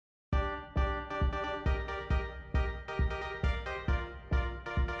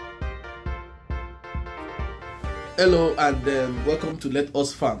Hello and welcome to Let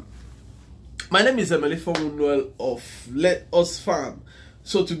Us Farm. My name is Emily Fomunuel of Let Us Farm.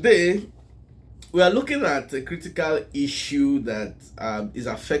 So today we are looking at a critical issue that is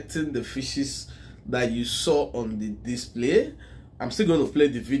affecting the fishes that you saw on the display. I'm still going to play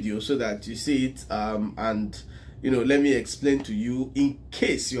the video so that you see it and let me explain to you in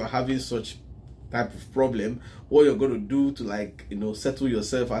case you are having such type of problem, what you're going to do to settle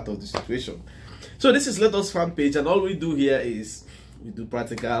yourself out of the situation. So this is Let Us Farm page, and all we do here is we do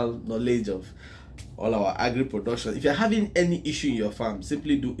practical knowledge of all our agri production. If you're having any issue in your farm,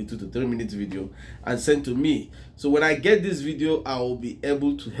 simply do a 2 to 3 minute video and send to me. So when I get this video, I will be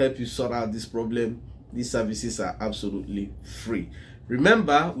able to help you sort out this problem. These services are absolutely free.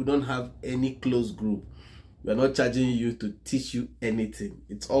 Remember, we don't have any closed group. We're not charging you to teach you anything.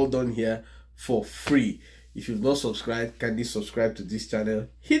 It's all done here for free. If you've not subscribed, kindly subscribe to this channel.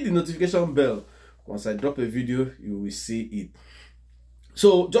 Hit the notification bell. Once I drop a video, you will see it.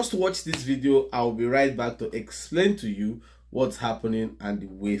 So just watch this video. I'll be right back to explain to you what's happening and the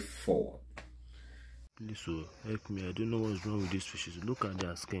way forward. Please help me. I don't know what's wrong with these fishes. Look at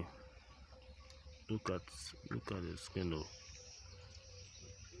their skin. Look at the skin. Oh,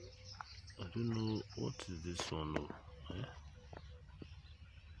 I don't know what is this one.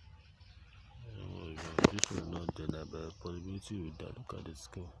 Oh, this one not there, but possibility with that. Look at the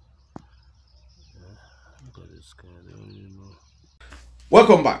skin. Look at the skin. I don't really know.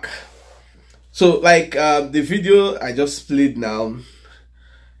 Welcome back. So the video I just played now,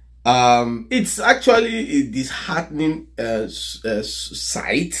 it's actually a disheartening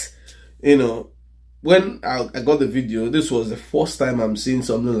sight. When I got the video, this was the first time I'm seeing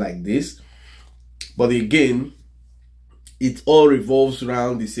something like this. But again, it all revolves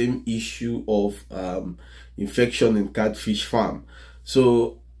around the same issue of infection in catfish farm.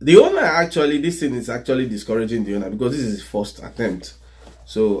 So the owner this thing is actually discouraging the owner because this is his first attempt.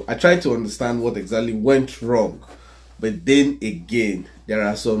 So I tried to understand what exactly went wrong, but then again, there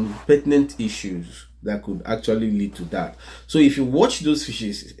are some pertinent issues that could actually lead to that. So if you watch those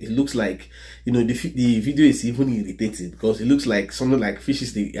fishes, it looks like the video is even irritated because it looks like something like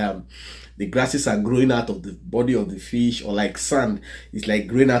fishes the grasses are growing out of the body of the fish, or like sand is like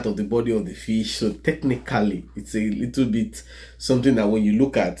growing out of the body of the fish. So technically it's a little bit something that when you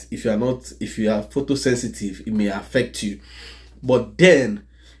look at, if you are photosensitive, it may affect you. But then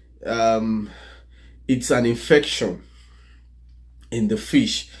it's an infection in the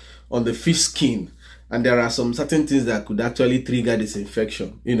fish, on the fish skin, and there are some certain things that could actually trigger this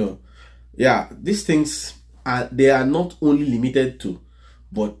infection. These things they are not only limited to,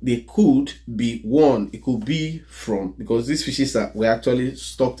 but they could be it could be from, because these fishes were actually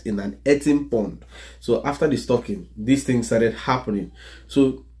stocked in an eating pond. So after the stocking, these things started happening.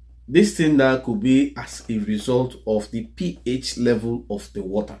 So this thing now could be as a result of the pH level of the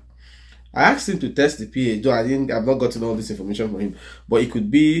water. I asked him to test the pH, though I've not gotten all this information from him, but it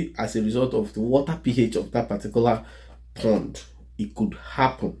could be as a result of the water pH of that particular pond. It could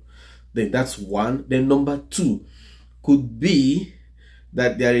happen. Then that's one. Then number two could be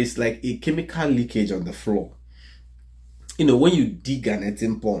that there is like a chemical leakage on the floor. When you dig an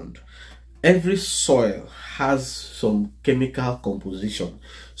eating pond, every soil has some chemical composition.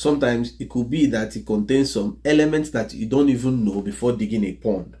 Sometimes it could be that it contains some elements that you don't even know before digging a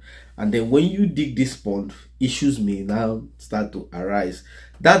pond. And then when you dig this pond, issues may now start to arise.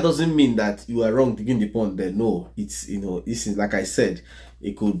 That doesn't mean that you are wrong digging the pond there. No, it's like I said,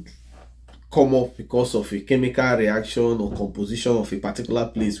 it could come up because of a chemical reaction or composition of a particular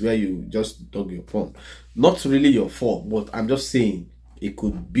place where you just dug your pond. Not really your fault, but I'm just saying it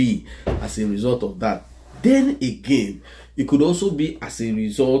could be as a result of that. Then again, it could also be as a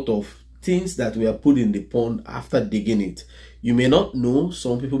result of things that were put in the pond after digging it. You may not know,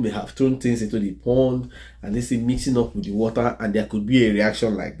 some people may have thrown things into the pond and this is mixing up with the water, and there could be a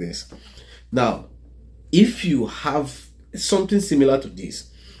reaction like this. Now, if you have something similar to this,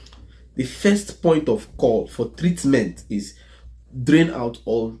 the first point of call for treatment is drain out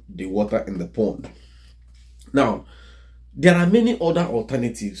all the water in the pond. Now, there are many other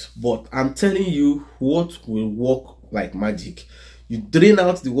alternatives, but I'm telling you what will work like magic. You drain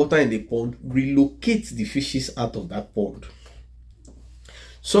out the water in the pond, relocate the fishes out of that pond.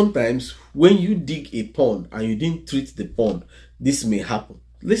 Sometimes when you dig a pond and you didn't treat the pond, this may happen.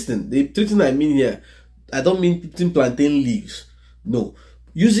 Listen, the treating I mean here, I don't mean putting plantain leaves. No.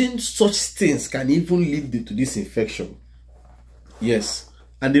 Using such things can even lead to this infection. Yes.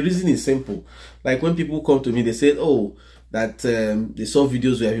 And the reason is simple. Like when people come to me, they say, oh, that they saw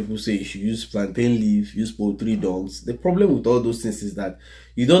videos where people say you should use plantain leaf, use poultry dungs. The problem with all those things is that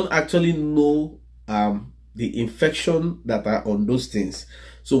you don't actually know the infection that are on those things.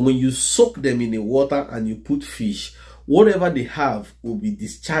 So when you soak them in the water and you put fish, whatever they have will be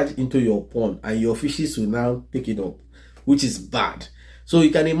discharged into your pond, and your fishes will now take it up, which is bad. So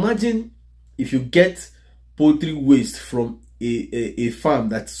you can imagine if you get poultry waste from a farm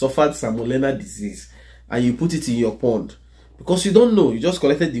that suffered salmonella disease and you put it in your pond, because you don't know, you just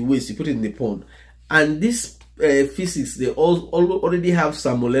collected the waste, you put it in the pond, and this feces, they already have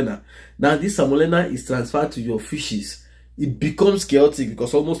salmonella. Now this salmonella is transferred to your fishes. It becomes chaotic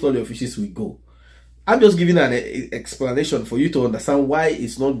because almost all your fishes will go. I'm just giving an explanation for you to understand why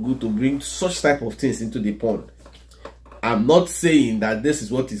it's not good to bring such type of things into the pond. I'm not saying that this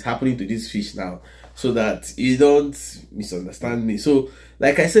is what is happening to this fish now, so that you don't misunderstand me. So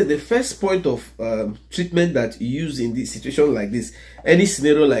like I said, the first point of treatment that you use in this situation like this, any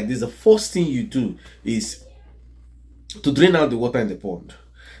scenario like this, the first thing you do is to drain out the water in the pond.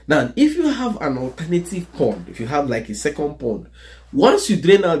 Now if you have an alternative pond, if you have like a second pond, once you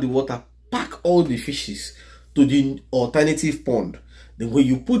drain out the water, pack all the fishes to the alternative pond. Then when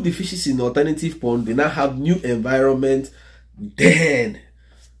you put the fishes in the alternative pond, they now have new environment. Then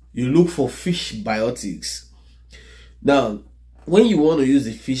you look for fish biotics. Now when you want to use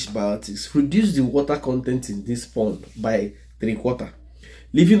the fish biotics, reduce the water content in this pond by 3/4,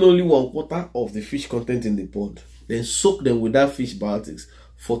 leaving only 1/4 of the fish content in the pond. Then soak them with that fish biotics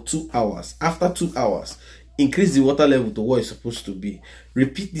for 2 hours. After 2 hours, increase the water level to what it's supposed to be.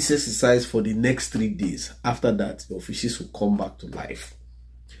 Repeat this exercise for the next 3 days. After that, your fishes will come back to life.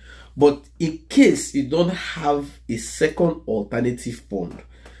 But in case you don't have a second alternative pond,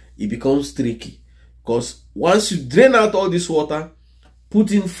 it becomes tricky, because once you drain out all this water,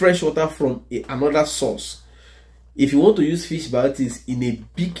 put in fresh water from another source. If you want to use fish biotics in a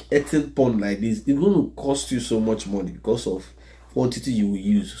big earthen pond like this, it's going to cost you so much money because of quantity you will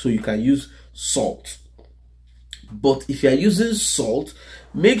use. So you can use salt. But if you are using salt,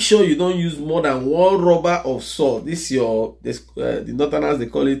 make sure you don't use more than 1 rubber of salt. This is the northerners, they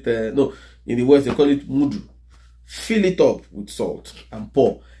call it no, in the west they call it mudu. Fill it up with salt and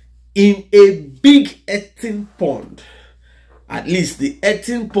pour in a big earthen pond. At least the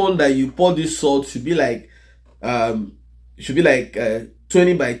earthen pond that you pour this salt should be like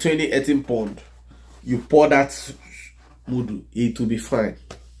 20 by 20 earthen pond. You pour that mudu, it will be fine.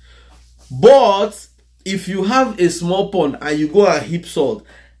 But if you have a small pond and you go and heap salt,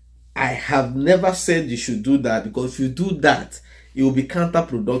 I have never said you should do that, because if you do that, it will be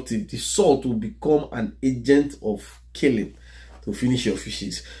counterproductive. The salt will become an agent of killing to finish your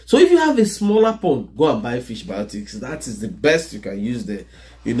fishes. So if you have a smaller pond, go and buy fish biotics. That is the best you can use there.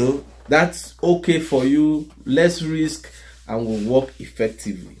 You know, that's okay for you, less risk, and will work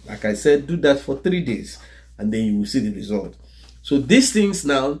effectively. Like I said, do that for 3 days and then you will see the result. So these things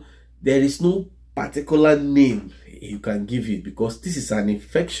now, there is no particular name you can give it, because this is an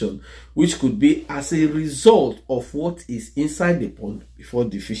infection which could be as a result of what is inside the pond before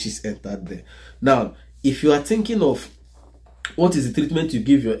the fishes entered there. Now if you are thinking of what is the treatment you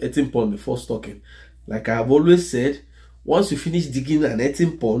give your earthen pond before stocking, like I have always said, once you finish digging an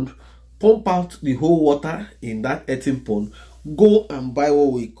earthen pond, pump out the whole water in that earthen pond. Go and buy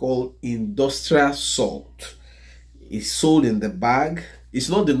what we call industrial salt. It's sold in the bag. It's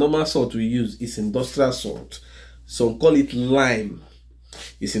not the normal salt we use, it's industrial salt. Some call it lime.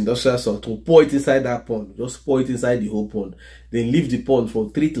 It's industrial salt. To pour it inside that pond, just pour it inside the whole pond. Then leave the pond for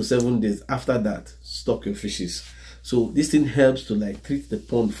 3 to 7 days. After that, stock your fishes. So this thing helps to like treat the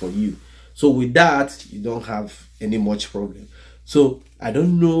pond for you. So with that, you don't have any much problem. So I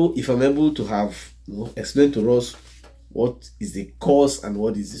don't know if I'm able to have explain to us what is the cause and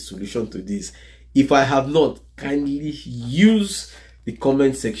what is the solution to this. If I have not, kindly use the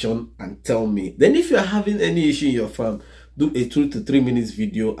comment section and tell me. Then if you are having any issue in your farm, do a 2 to 3 minutes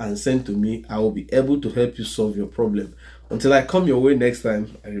video and send to me. I will be able to help you solve your problem. Until I come your way next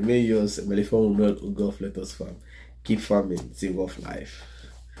time, I remain yours, Melifon Ugo of Let Us Farm. Keep farming, save off life.